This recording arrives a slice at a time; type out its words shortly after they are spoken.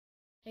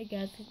Hey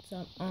guys, what's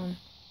up?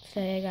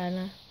 Today I got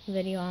a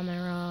video on my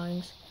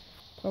Rawlings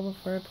Purple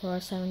Fur Pro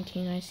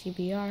 17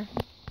 ICBR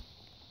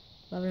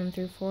 11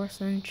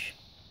 3/4 inch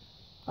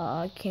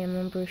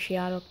Camo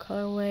Bruciato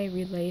colorway,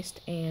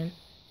 relaced and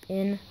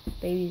in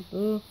baby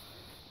blue.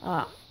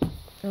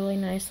 Really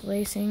nice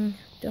lacing.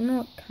 Don't know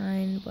what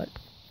kind, but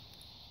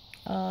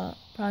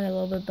probably a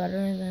little bit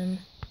better than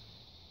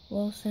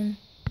Wilson.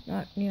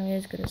 Not nearly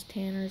as good as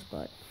Tanner's,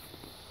 but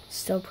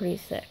still pretty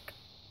thick.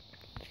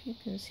 If you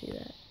can see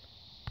that.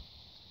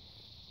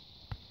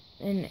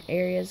 In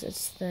areas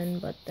it's thin,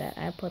 but that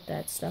I put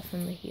that stuff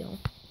in the heel.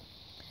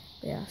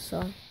 Yeah,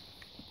 so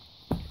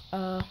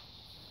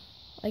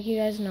like you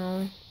guys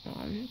know,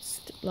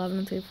 it's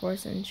 11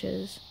 3/4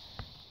 inches.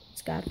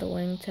 It's got the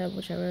wingtip,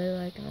 which I really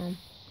like. I'm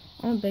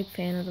a big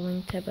fan of the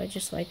wingtip. I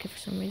just like it for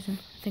some reason.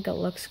 I think it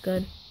looks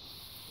good,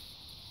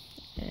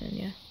 and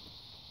yeah,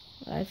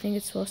 I think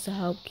it's supposed to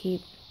help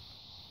keep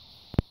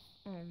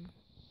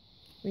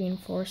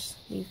reinforce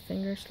these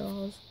finger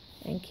stalls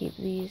and keep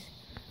these.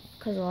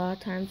 Because a lot of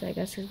times, I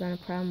guess there's been a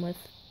problem with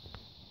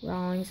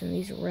Rawlings and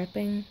these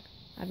ripping.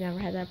 I've never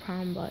had that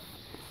problem, but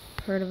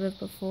heard of it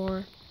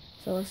before.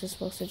 So this is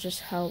supposed to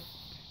just help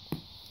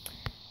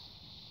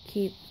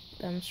keep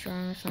them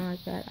strong or something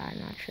like that. I'm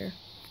not sure.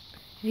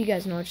 If you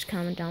guys know, just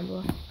comment down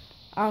below.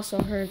 I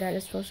also heard that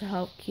it's supposed to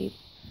help keep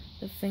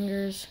the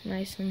fingers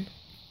nice and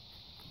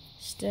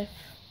stiff.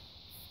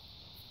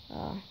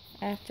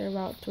 After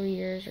about 3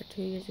 years or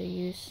 2 years of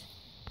use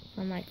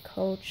from my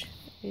coach,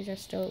 these are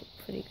still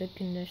pretty good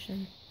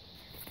condition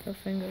for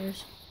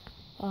fingers.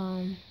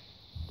 Tons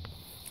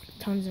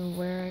of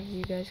wear, as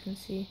you guys can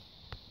see,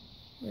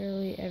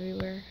 literally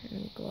everywhere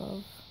in the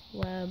glove,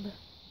 web.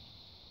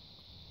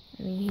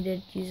 I mean, he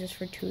did use this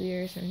for 2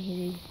 years, and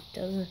he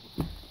does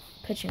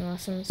pitching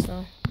lessons,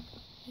 so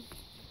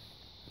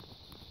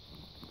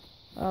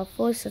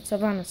fully sits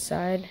up on the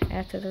side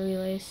after the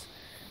relace.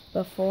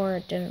 Before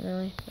it didn't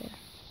really.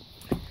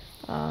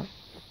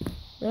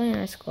 Really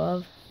nice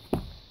glove.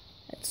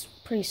 It's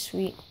pretty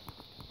sweet.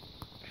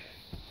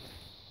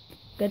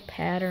 Good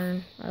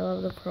pattern. I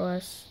love the Pro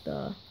S,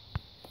 the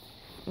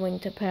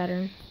wingtip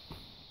pattern.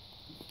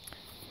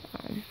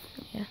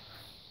 Yeah.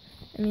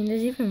 I mean,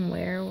 there's even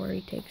wear where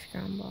he takes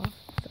ground ball.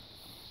 So,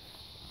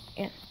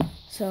 yeah.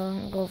 So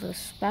I'll go over the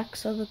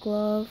specs of the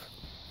glove.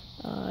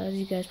 As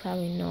you guys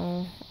probably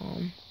know,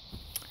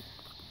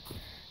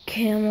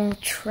 camel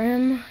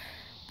trim,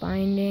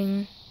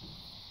 binding,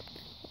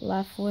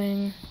 left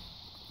wing,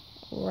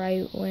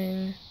 right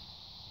wing,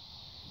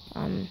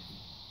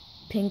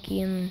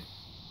 pinky and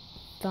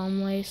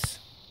thumb lace.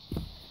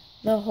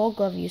 The whole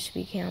glove used to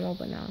be camel,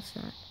 but now it's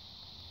not.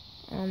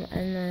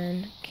 And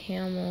then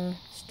camel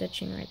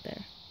stitching right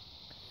there.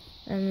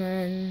 And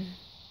then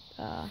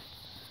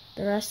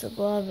the rest of the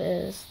glove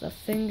is the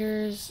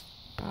fingers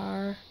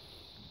are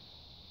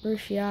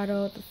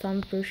Bruciato, the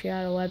thumb's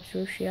Bruciato, web's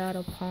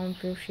Bruciato, palm's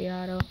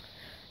Bruciato.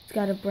 It's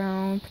got a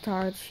brown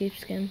petard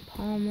sheepskin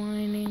palm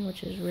lining,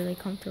 which is really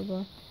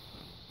comfortable.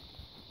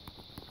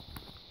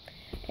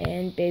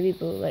 And baby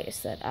blue lace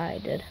that I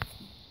did.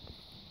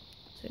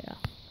 So yeah.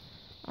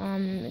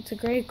 It's a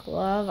great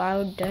glove. I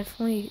would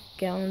definitely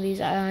get one of these.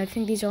 I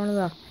think these are one of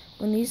the,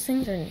 when these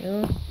things are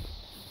new,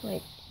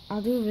 like,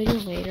 I'll do a video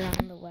later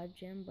on the web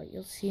gym, but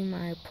you'll see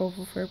my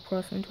Purple Fur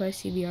Pro 17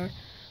 CBR.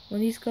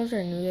 When these gloves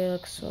are new, they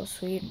look so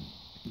sweet.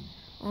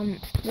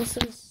 This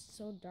is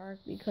so dark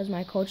because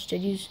my coach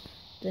did use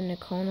the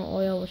Nikona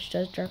oil, which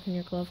does darken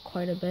your glove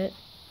quite a bit.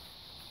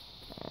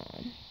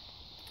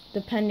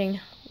 Depending,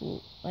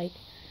 like,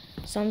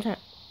 sometimes,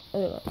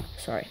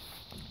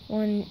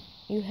 when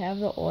you have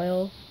the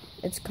oil,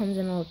 it comes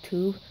in a little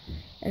tube,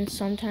 and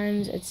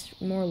sometimes it's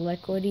more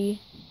liquidy,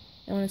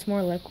 and when it's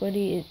more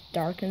liquidy, it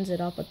darkens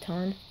it up a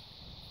ton.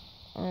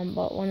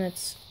 But when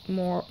it's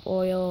more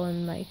oil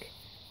and like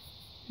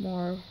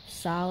more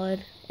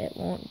solid, it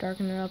won't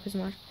darken it up as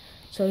much.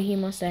 So he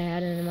must have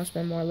had it, and it must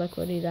have been more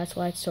liquidy. That's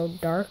why it's so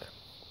dark.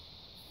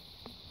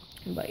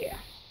 But yeah.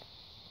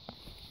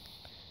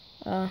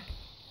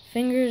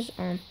 Fingers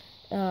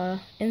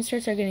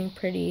inserts are getting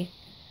pretty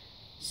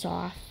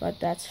soft, but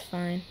that's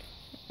fine.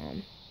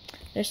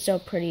 They're still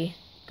pretty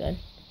good.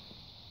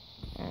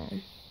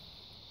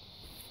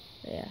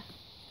 Yeah.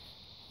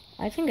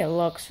 I think it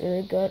looks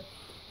really good.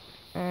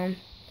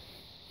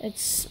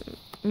 It's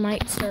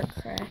might start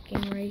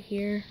cracking right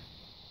here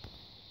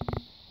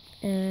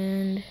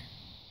and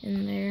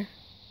in there.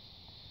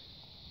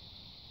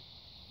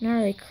 Not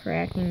really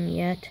cracking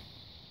yet.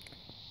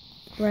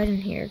 Right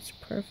in here it's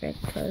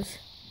perfect because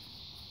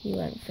he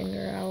went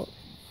finger out.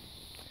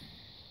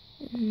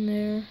 In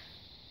there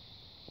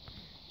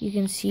you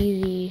can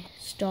see the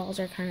stalls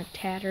are kind of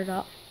tattered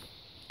up.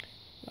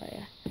 But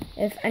yeah,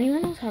 if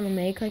anyone knows how to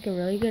make like a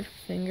really good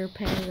finger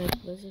pad,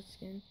 like lizard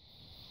skin,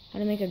 how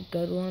to make a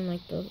good one,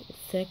 like the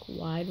thick,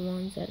 wide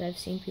ones that I've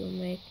seen people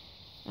make.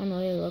 I don't know,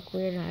 they look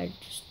weird, and I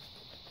just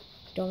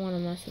don't want to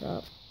mess it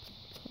up.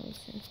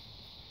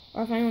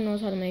 Or if anyone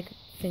knows how to make a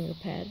finger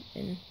pad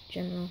in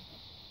general,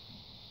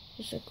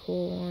 just a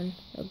cool one,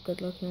 a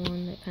good looking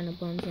one that kind of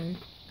blends in,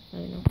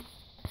 let me know.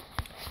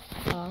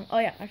 Oh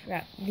yeah, I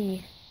forgot.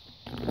 The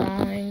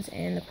Rawlings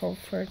and the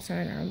preferred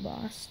sign are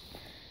embossed.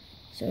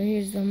 So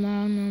here's the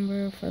model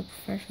number for the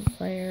professional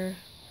player.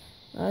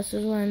 This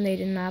is when they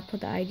did not put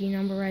the ID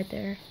number right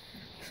there.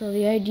 So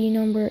the ID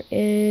number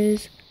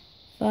is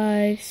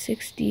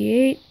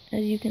 568,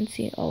 as you can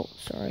see. Oh,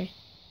 sorry.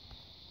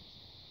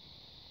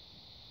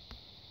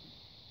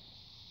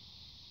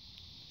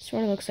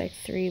 Sort of looks like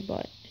 3,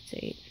 but it's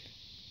 8.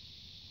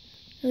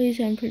 At least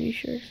I'm pretty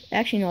sure.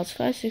 Actually, no, it's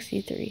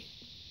 563.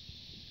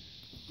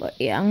 But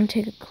yeah, I'm gonna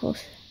take a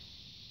close.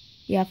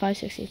 Yeah,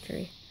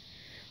 563.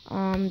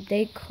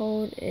 Date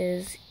code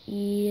is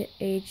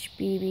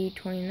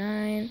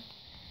EHBB29.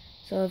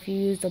 So if you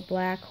use the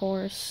black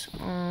horse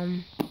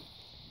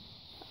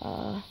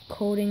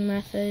coding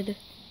method,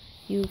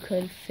 you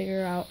could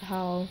figure out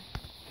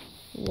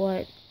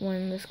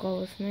when this goal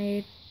was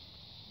made.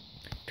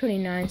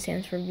 29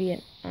 stands for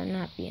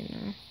not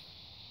Vietnam.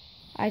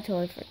 I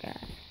totally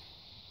forgot.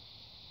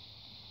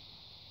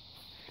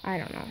 I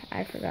don't know.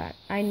 I forgot.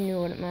 I knew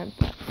what it meant,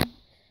 but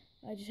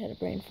I just had a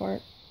brain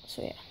fart.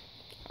 So yeah.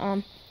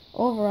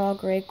 Overall,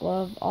 great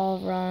glove. All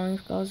of Rawlings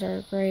gloves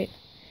are great.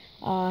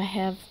 I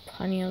have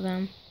plenty of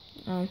them.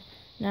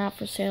 Not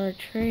for sale or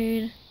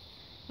trade.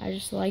 I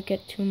just like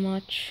it too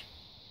much.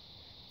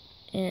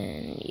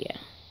 And yeah,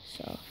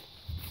 so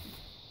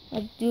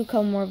I'll do a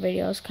couple more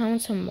videos.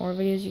 Comment some more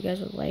videos you guys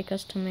would like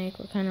us to make.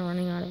 We're kind of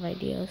running out of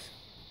ideas.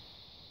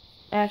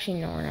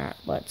 Actually, no, we're not.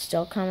 But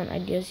still, comment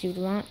ideas you'd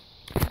want.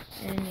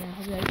 And yeah,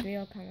 hope you like the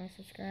video. Comment,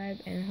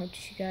 subscribe, and hope to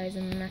see you guys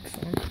in the next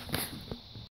one.